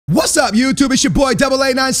What's up, YouTube? It's your boy,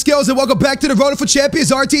 AA9 Skills, and welcome back to the Road for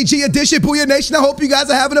Champions RTG edition. Booyah Nation, I hope you guys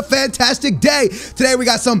are having a fantastic day. Today, we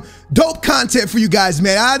got some dope content for you guys,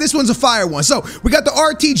 man. This one's a fire one. So, we got the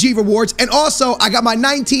RTG rewards, and also, I got my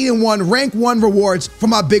 19-1 rank 1 rewards for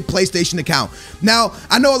my big PlayStation account. Now,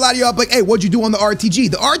 I know a lot of y'all like, hey, what'd you do on the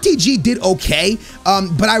RTG? The RTG did okay,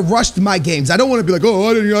 but I rushed my games. I don't want to be like, oh,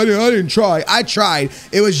 I didn't try. I tried.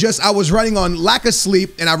 It was just, I was running on lack of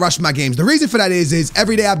sleep, and I rushed my games. The reason for that is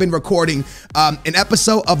every day I've been recording an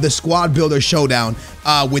episode of the Squad Builder Showdown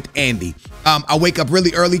with Andy. I wake up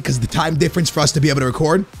really early because the time difference for us to be able to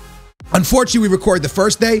record. Unfortunately, we recorded the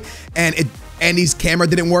first day and Andy's camera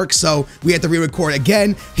didn't work, so we had to re-record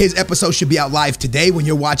again. His episode should be out live today when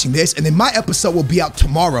you're watching this, and then my episode will be out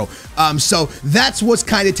tomorrow. So that's what's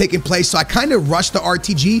kind of taking place. So I kind of rushed the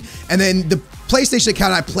RTG, and then the PlayStation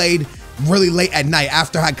account I played really late at night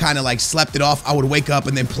after I kind of like slept it off. I would wake up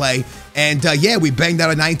and then play. And yeah, we banged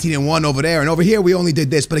out a 19-1 over there, and over here we only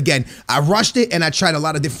did this. But again, I rushed it and I tried a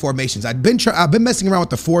lot of different formations. I've been messing around with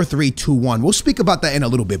the 4-3-2-1. We'll speak about that in a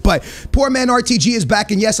little bit. But Poor Man RTG is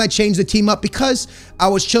back, and yes, I changed the team up because I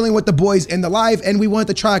was chilling with the boys in the live and we wanted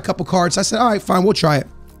to try a couple cards. I said, all right, fine, we'll try it.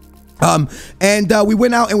 We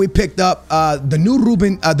went out and we picked up the new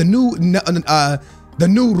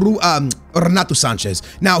Renato Sanchez.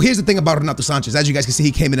 Now, here's the thing about Renato Sanchez. As you guys can see,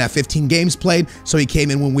 he came in at 15 games played. So he came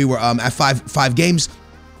in when we were at five games.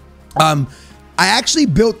 I actually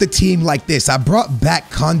built the team like this. I brought back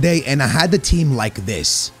Conde and I had the team like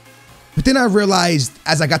this. But then I realized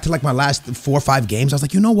as I got to like my last 4 or 5 games, I was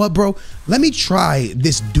like, you know what, bro? Let me try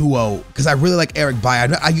this duo because I really like Eric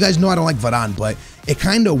Bailly. You guys know I don't like Varane, but it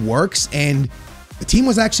kind of works, and the team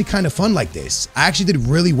was actually kind of fun like this. I actually did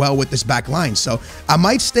really well with this back line, so I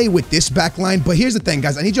might stay with this back line. But here's the thing,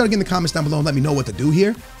 guys. I need y'all to get in the comments down below and let me know what to do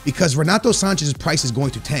here, because Renato Sanchez's price is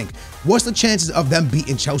going to tank. What's the chances of them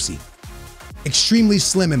beating Chelsea? Extremely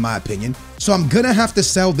slim, in my opinion. So I'm going to have to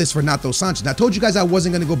sell this Renato Sanchez. Now, I told you guys I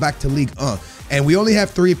wasn't going to go back to League 1, and we only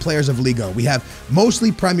have 3 players of League 1. We have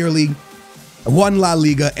mostly Premier League, 1 La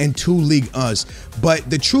Liga, and 2 League 1s. But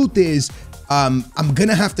the truth is, I'm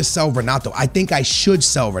gonna have to sell Renato. I think I should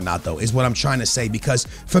sell Renato is what I'm trying to say, because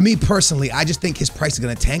for me personally, I just think his price is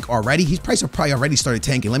gonna tank already. His price have probably already started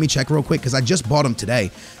tanking. Let me check real quick because I just bought him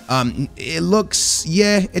today. It looks,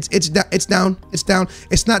 yeah, it's down.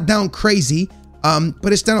 It's not down crazy.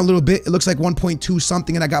 But it's down a little bit. It looks like 1.2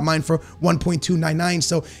 something, and I got mine for 1.299.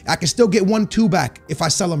 So I can still get 1.2 back if I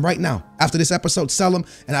sell him right now. After this episode, sell him,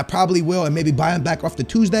 and I probably will, and maybe buy him back off the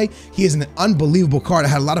Tuesday. He is an unbelievable card. I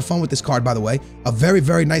had a lot of fun with this card, by the way. A very,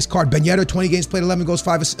 very nice card. Ben Yedder, 20 games played, 11 goals,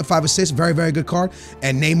 5 assists. Very, very good card.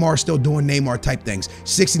 And Neymar still doing Neymar type things.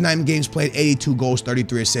 69 games played, 82 goals,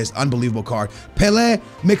 33 assists. Unbelievable card. Pele,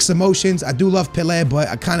 mixed emotions. I do love Pele, but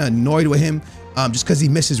I'm kind of annoyed with him. Just because he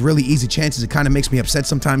misses really easy chances, it kind of makes me upset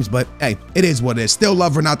sometimes. But hey, it is what it is. Still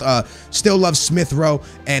love Renato. Still love Smith Rowe,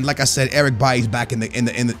 and like I said, Eric Bailly's back in the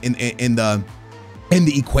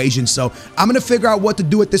equation. So I'm gonna figure out what to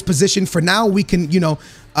do at this position. For now, we can, you know,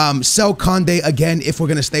 sell Conde again if we're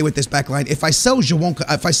gonna stay with this back line. If I sell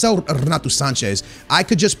Renato Sanchez, I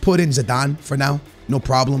could just put in Zidane for now, no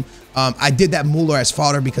problem. I did that Muller as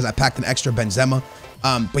fodder because I packed an extra Benzema.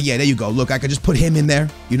 But yeah, there you go. Look, I could just put him in there,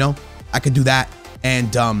 you know. I could do that,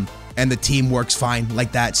 and the team works fine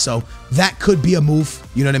like that. So that could be a move.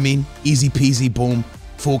 You know what I mean? Easy peasy, boom,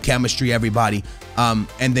 full chemistry, everybody. And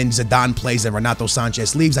then Zidane plays and Renato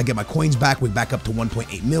Sanchez leaves. I get my coins back. We're back up to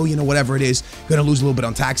 1.8 million or whatever it is. Gonna lose a little bit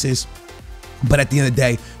on taxes. But at the end of the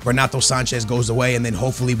day, Renato Sanchez goes away, and then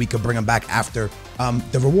hopefully we can bring him back after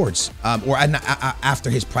the rewards, or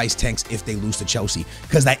after his price tanks if they lose to Chelsea,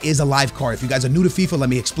 because that is a live card. If you guys are new to FIFA, let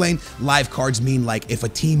me explain. Live cards mean like if a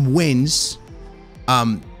team wins,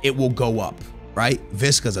 it will go up, right?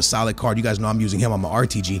 Visca's a solid card. You guys know I'm using him on my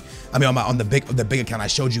RTG. I mean, on the big account. I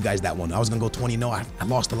showed you guys that one. I was gonna go 20-0. I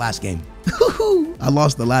lost the last game. I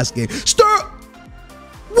lost the last game.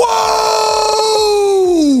 Whoa!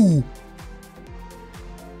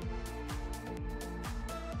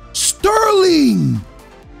 Sterling!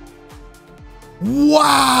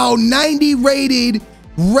 Wow, 90 rated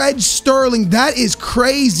red Sterling. That is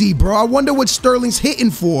crazy, bro. I wonder what Sterling's hitting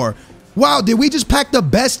for. Wow, did we just pack the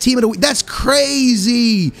best team of the week? That's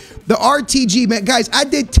crazy. The RTG, man. Guys, I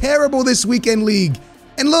did terrible this weekend league.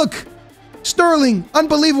 And look, Sterling,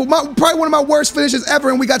 unbelievable. Probably one of my worst finishes ever,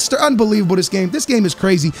 and we got unbelievable this game. This game is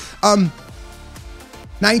crazy.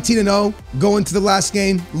 19-0, going to the last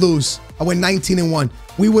game, lose. I went 19-1.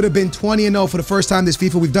 We would have been 20-0 for the first time this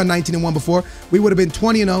FIFA. We've done 19-1 before. We would have been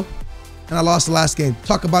 20-0. and I lost the last game.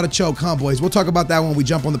 Talk about a choke, huh, boys? We'll talk about that when we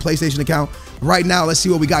jump on the PlayStation account. Right now, let's see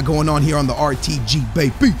what we got going on here on the RTG,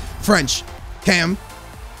 baby. French, Cam.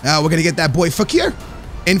 We're going to get that boy Fakir.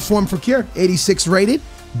 Inform Fakir, 86 rated.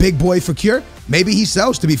 Big boy Fakir. Maybe he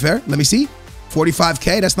sells, to be fair. Let me see.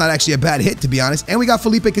 45K, that's not actually a bad hit, to be honest. And we got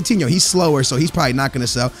Felipe Coutinho. He's slower, so he's probably not going to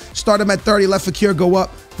sell. Start him at 30, let Fakir go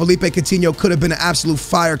up. Felipe Coutinho could have been an absolute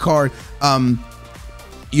fire card,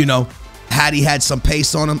 you know, had he had some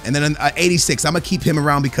pace on him. And then 86, I'm going to keep him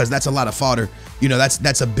around because that's a lot of fodder. You know,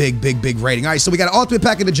 that's a big rating. All right, so we got an ultimate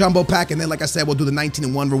pack and a jumbo pack. And then, like I said, we'll do the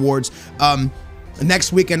 19-1 rewards.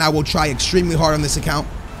 Next weekend, I will try extremely hard on this account.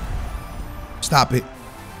 Stop it.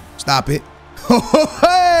 Stop it.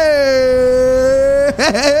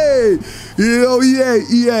 Hey, you know,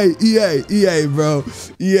 EA, bro.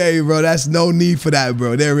 EA, bro. That's no need for that,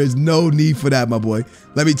 bro. There is no need for that, my boy.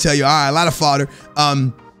 Let me tell you. All right, a lot of fodder.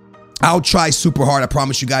 I'll try super hard. I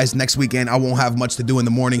promise you guys. Next weekend, I won't have much to do in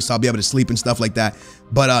the morning, so I'll be able to sleep and stuff like that.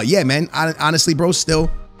 But yeah, man. Honestly, bro,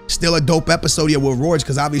 still a dope episode here with rewards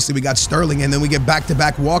because obviously we got Sterling, and then we get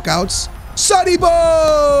back-to-back walkouts. Sonny boy,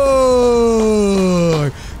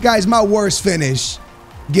 guys. My worst finish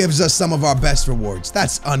gives us some of our best rewards.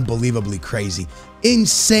 That's unbelievably crazy.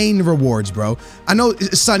 Insane rewards, bro. I know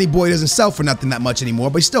Sonny Boy doesn't sell for nothing that much anymore,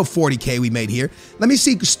 but it's still 40K we made here. Let me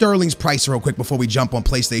see Sterling's price real quick before we jump on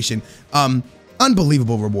PlayStation.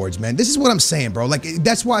 Unbelievable rewards, man. This is what I'm saying, bro. Like,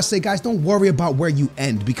 that's why I say, guys, don't worry about where you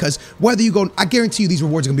end, because whether you go, I guarantee you these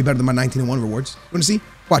rewards are gonna be better than my 19-1 rewards. You wanna see?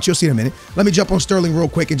 Watch, you'll see in a minute. Let me jump on Sterling real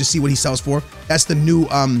quick and just see what he sells for. That's the new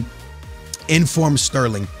Inform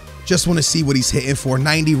Sterling. Just want to see what he's hitting for.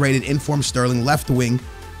 90 rated Inform Sterling, left wing.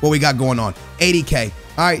 What we got going on? 80K.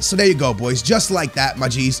 All right, so there you go, boys. Just like that, my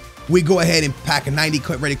G's. We go ahead and pack a 90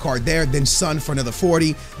 rated card there, then Sun for another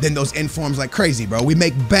 40, then those Informs like crazy, bro. We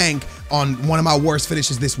make bank on one of my worst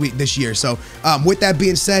finishes this year. So with that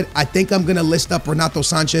being said, I think I'm going to list up Renato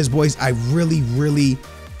Sanchez, boys. I really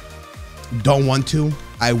don't want to.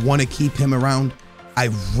 I want to keep him around.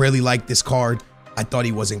 I really like this card. I thought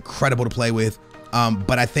he was incredible to play with.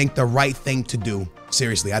 But I think the right thing to do,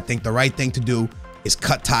 seriously, I think the right thing to do is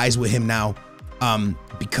cut ties with him now.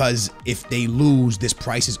 Because if they lose, this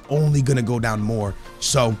price is only going to go down more.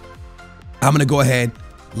 So I'm going to go ahead,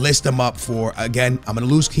 list them up for, again, I'm going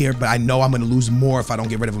to lose here, but I know I'm going to lose more if I don't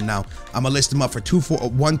get rid of him now. I'm going to list them up for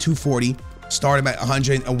 240, start him at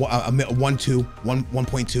 100,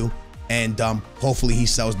 1.2, and hopefully he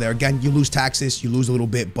sells there. Again, you lose taxes, you lose a little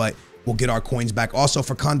bit, but we'll get our coins back. Also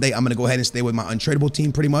for Conde, I'm going to go ahead and stay with my untradeable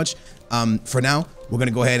team pretty much. For now, we're going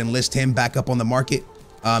to go ahead and list him back up on the market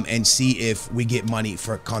and see if we get money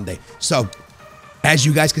for Conde. So as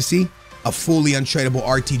you guys can see, a fully untradeable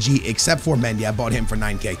RTG, except for Mendy. I bought him for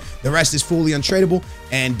 9K. The rest is fully untradeable.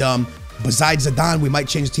 And besides Zidane, we might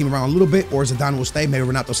change the team around a little bit, or Zidane will stay. Maybe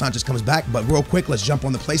Renato Sanchez comes back. But real quick, let's jump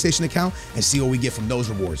on the PlayStation account and see what we get from those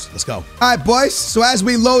rewards. Let's go. All right, boys. So as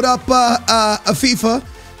we load up a FIFA,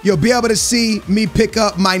 you'll be able to see me pick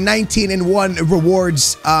up my 19-1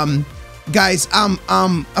 rewards. Guys,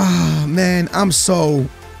 man, I'm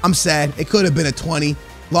sad. It could have been a 20.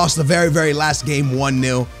 Lost the very last game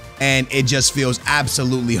 1-0. And it just feels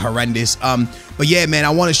absolutely horrendous. But yeah, man,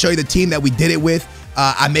 I want to show you the team that we did it with.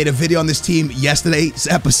 I made a video on this team yesterday's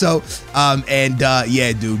episode.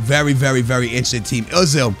 Yeah, dude, very interesting team.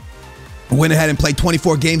 Ozil went ahead and played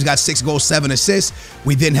 24 games, got 6 goals, 7 assists.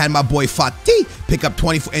 We then had my boy Fati pick up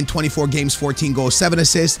 24 games, 14 goals, 7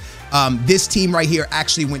 assists. This team right here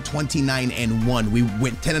actually went 29-1. We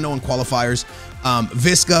went 10-0 in qualifiers.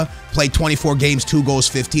 Visca played 24 games, 2 goals,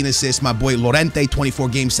 15 assists. My boy Lorente, 24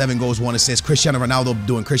 games, 7 goals, 1 assist. Cristiano Ronaldo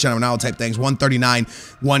doing Cristiano Ronaldo type things, 139,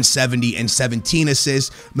 170, and 17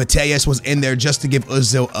 assists. Mateus was in there just to give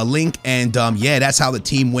Ozil a link. And yeah, that's how the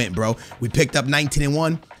team went, bro. We picked up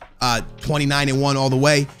 19-1. 29-1 all the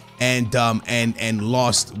way, and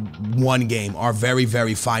lost 1 game, our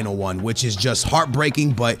very final one, which is just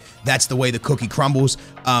heartbreaking, but that's the way the cookie crumbles.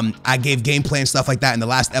 I gave gameplay and stuff like that in the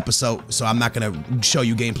last episode, so I'm not gonna show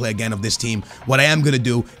you gameplay again of this team. What I am gonna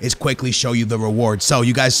do is quickly show you the rewards. So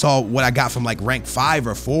you guys saw what I got from like rank 5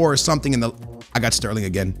 or 4 or something, and I got Sterling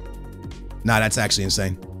again. Nah, that's actually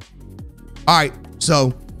insane. All right,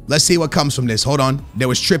 so let's see what comes from this. Hold on, there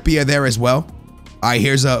was Trippier there as well. All right,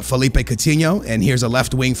 here's a Felipe Coutinho, and here's a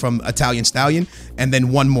left wing from Italian Stallion, and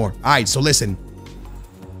then 1 more. All right, so listen.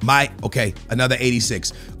 Okay, another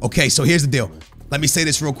 86. Okay, so here's the deal. Let me say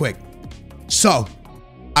this real quick. So,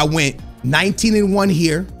 I went 19-1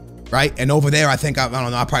 here, right? And over there, I think, I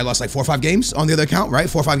don't know, I probably lost like 4 or 5 games on the other account, right?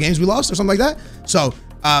 4 or 5 games we lost or something like that. So,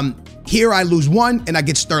 here I lose 1, and I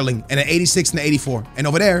get Sterling, and an 86 and an 84. And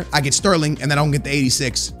over there, I get Sterling, and then I don't get the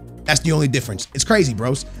 86. That's the only difference. It's crazy,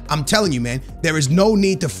 bros. I'm telling you, man, there is no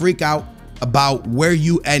need to freak out about where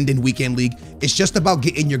you end in Weekend League. It's just about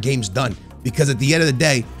getting your games done, because at the end of the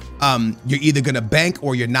day, you're either gonna bank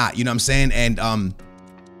or you're not, you know what I'm saying? And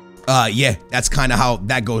yeah, that's kind of how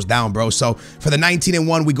that goes down, bro. So for the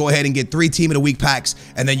 19-1, we go ahead and get 3 Team of the Week packs,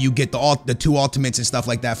 and then you get the 2 ultimates and stuff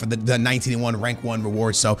like that for the 19-1 rank 1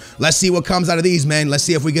 rewards. So let's see what comes out of these, man. Let's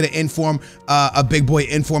see if we get an inform, a big boy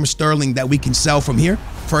inform Sterling that we can sell from here.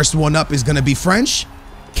 First one up is gonna be French,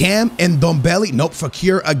 Cam, and Dombele. Nope,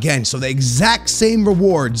 Fakir again. So the exact same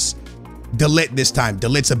rewards. Delit this time.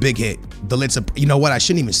 Delit's a big hit. Delit's a, you know what? I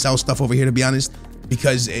shouldn't even sell stuff over here, to be honest,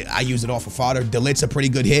 because I use it all for fodder. Delit's a pretty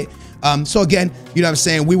good hit. So again, you know what I'm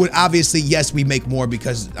saying? We would obviously, yes, we make more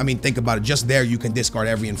because, I mean, think about it. Just there, you can discard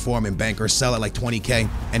every inform and bank, or sell it like 20K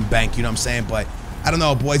and bank, you know what I'm saying? But I don't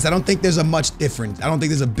know, boys. I don't think there's a much difference. I don't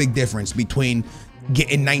think there's a big difference between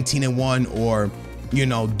getting 19-1 or, you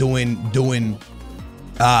know,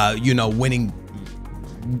 you know, winning.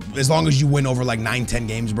 As long as you win over like 9-10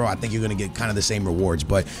 games, bro, I think you're gonna get kind of the same rewards.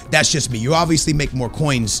 But that's just me. You obviously make more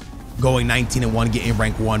coins going 19-1, getting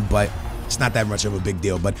rank 1, but it's not that much of a big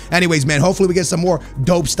deal. But anyways, man, hopefully we get some more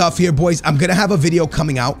dope stuff here, boys. I'm gonna have a video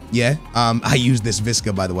coming out. Yeah, I use this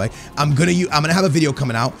Visca, by the way. I'm gonna have a video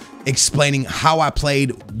coming out explaining how I played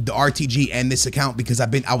the RTG and this account, because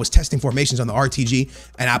I was testing formations on the RTG,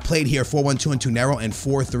 and I played here 4-1-2 and 2 narrow and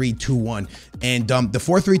 4-3-2-1, and the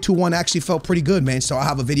 4-3-2-1 actually felt pretty good, man. So I'll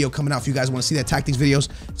have a video coming out if you guys want to see that tactics videos.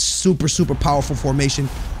 Super powerful formation.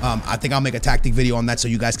 I think I'll make a tactic video on that so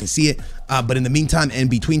you guys can see it. But in the meantime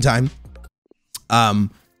and between time,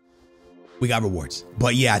 we got rewards.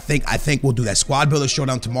 But yeah, I think we'll do that squad builder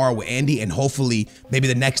showdown tomorrow with Andy, and hopefully maybe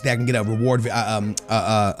the next day I can get a reward,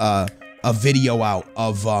 a video out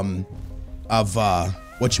of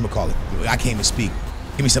whatchamacallit. I can't even speak.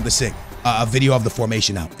 Give me something sick. A video of the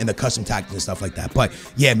formation out and the custom tactics and stuff like that. But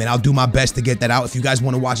yeah, man, I'll do my best to get that out. If you guys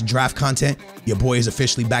want to watch draft content, your boy is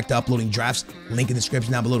officially back to uploading drafts. Link in the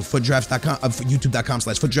description down below to footdrafts.com,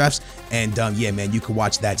 youtube.com/footdrafts. And yeah, man, you can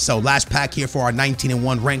watch that. So last pack here for our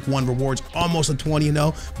 19-1 rank 1 rewards, almost a 20, you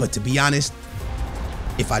know. But to be honest,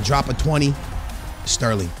 if I drop a 20,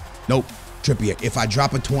 Sterling. Nope, Trippier. If I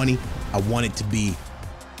drop a 20, I want it to be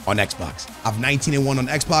on Xbox. I've 19-1 on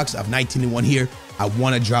Xbox. I've 19-1 here. I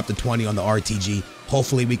want to drop the 20 on the RTG.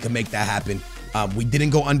 Hopefully we can make that happen. We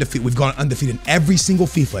didn't go undefeated. We've gone undefeated in every single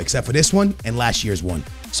FIFA except for this one and last year's one.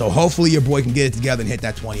 So hopefully your boy can get it together and hit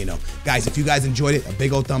that 20 and 0. Guys, if you guys enjoyed it, a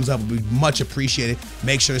big old thumbs up would be much appreciated.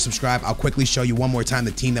 Make sure to subscribe. I'll quickly show you one more time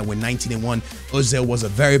the team that went 19-1. Ozil was a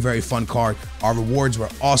very fun card. Our rewards were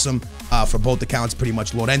awesome for both accounts pretty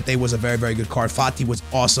much. Lorente was a very good card. Fati was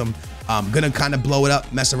awesome. Gonna kind of blow it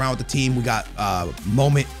up, mess around with the team. We got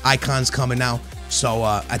moment icons coming now. So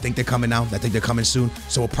I think they're coming now. I think they're coming soon.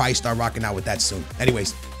 So we'll probably start rocking out with that soon.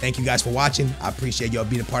 Anyways, thank you guys for watching. I appreciate y'all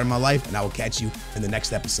being a part of my life, and I will catch you in the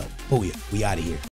next episode. Booyah. We out of here.